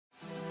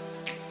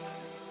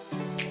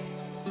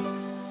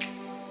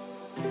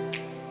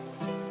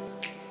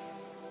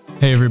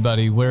Hey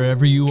everybody,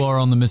 wherever you are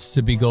on the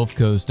Mississippi Gulf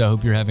Coast, I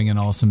hope you're having an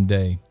awesome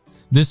day.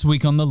 This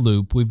week on The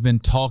Loop, we've been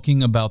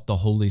talking about the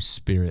Holy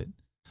Spirit.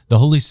 The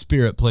Holy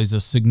Spirit plays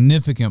a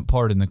significant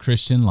part in the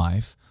Christian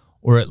life,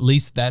 or at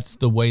least that's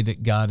the way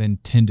that God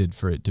intended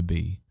for it to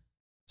be.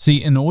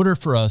 See, in order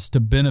for us to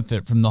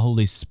benefit from the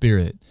Holy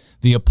Spirit,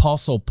 the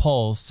Apostle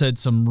Paul said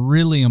some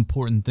really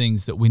important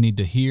things that we need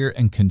to hear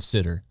and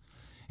consider.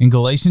 In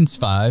Galatians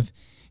 5,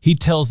 he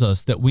tells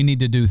us that we need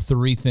to do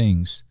three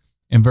things.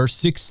 In verse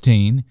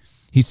 16,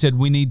 he said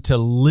we need to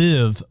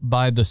live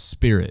by the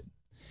Spirit.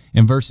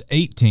 In verse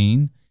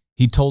 18,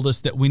 he told us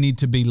that we need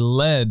to be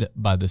led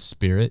by the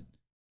Spirit.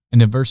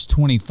 And in verse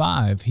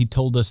 25, he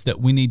told us that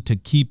we need to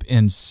keep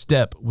in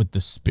step with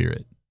the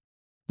Spirit.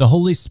 The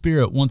Holy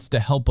Spirit wants to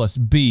help us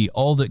be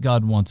all that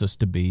God wants us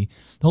to be.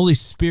 The Holy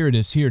Spirit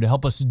is here to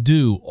help us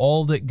do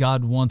all that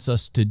God wants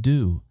us to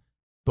do.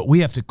 But we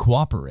have to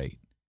cooperate.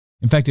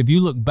 In fact, if you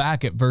look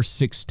back at verse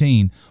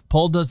 16,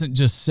 Paul doesn't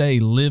just say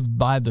live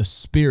by the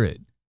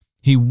Spirit.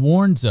 He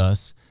warns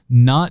us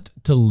not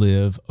to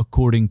live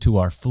according to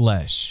our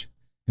flesh.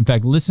 In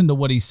fact, listen to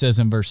what he says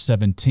in verse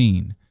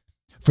 17.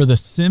 For the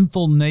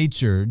sinful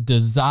nature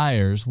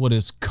desires what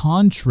is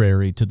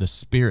contrary to the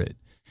Spirit,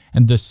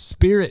 and the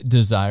Spirit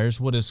desires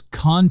what is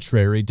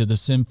contrary to the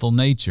sinful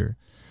nature.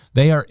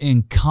 They are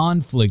in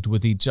conflict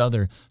with each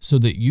other so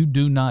that you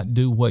do not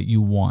do what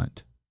you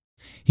want.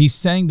 He's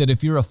saying that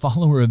if you're a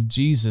follower of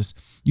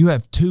Jesus, you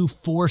have two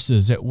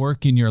forces at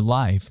work in your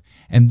life,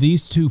 and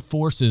these two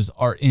forces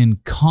are in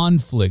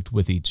conflict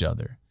with each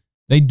other.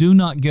 They do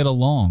not get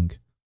along.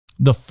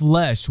 The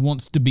flesh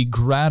wants to be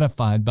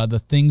gratified by the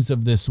things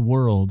of this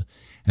world,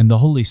 and the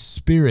Holy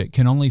Spirit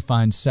can only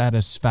find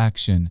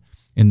satisfaction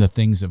in the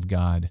things of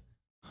God.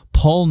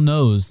 Paul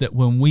knows that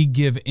when we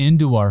give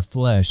into our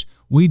flesh,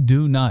 we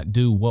do not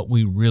do what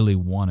we really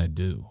want to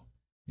do.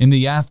 In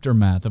the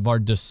aftermath of our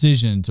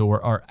decisions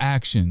or our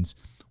actions,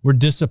 we're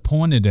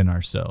disappointed in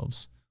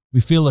ourselves. We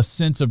feel a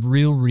sense of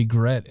real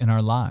regret in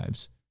our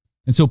lives.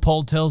 And so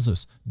Paul tells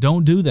us,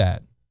 don't do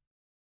that.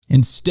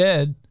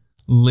 Instead,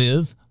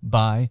 live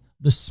by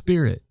the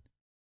Spirit.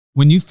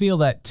 When you feel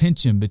that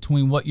tension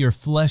between what your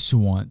flesh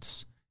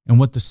wants and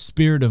what the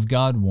Spirit of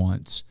God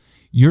wants,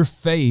 your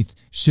faith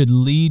should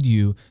lead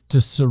you to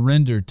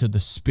surrender to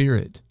the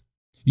Spirit.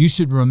 You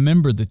should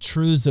remember the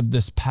truths of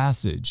this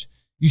passage.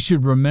 You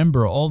should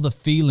remember all the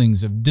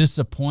feelings of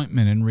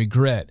disappointment and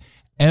regret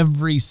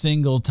every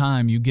single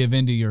time you give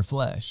into your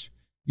flesh.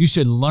 You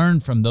should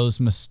learn from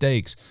those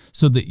mistakes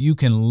so that you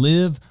can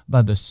live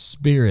by the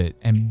Spirit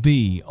and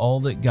be all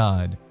that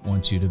God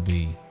wants you to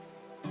be.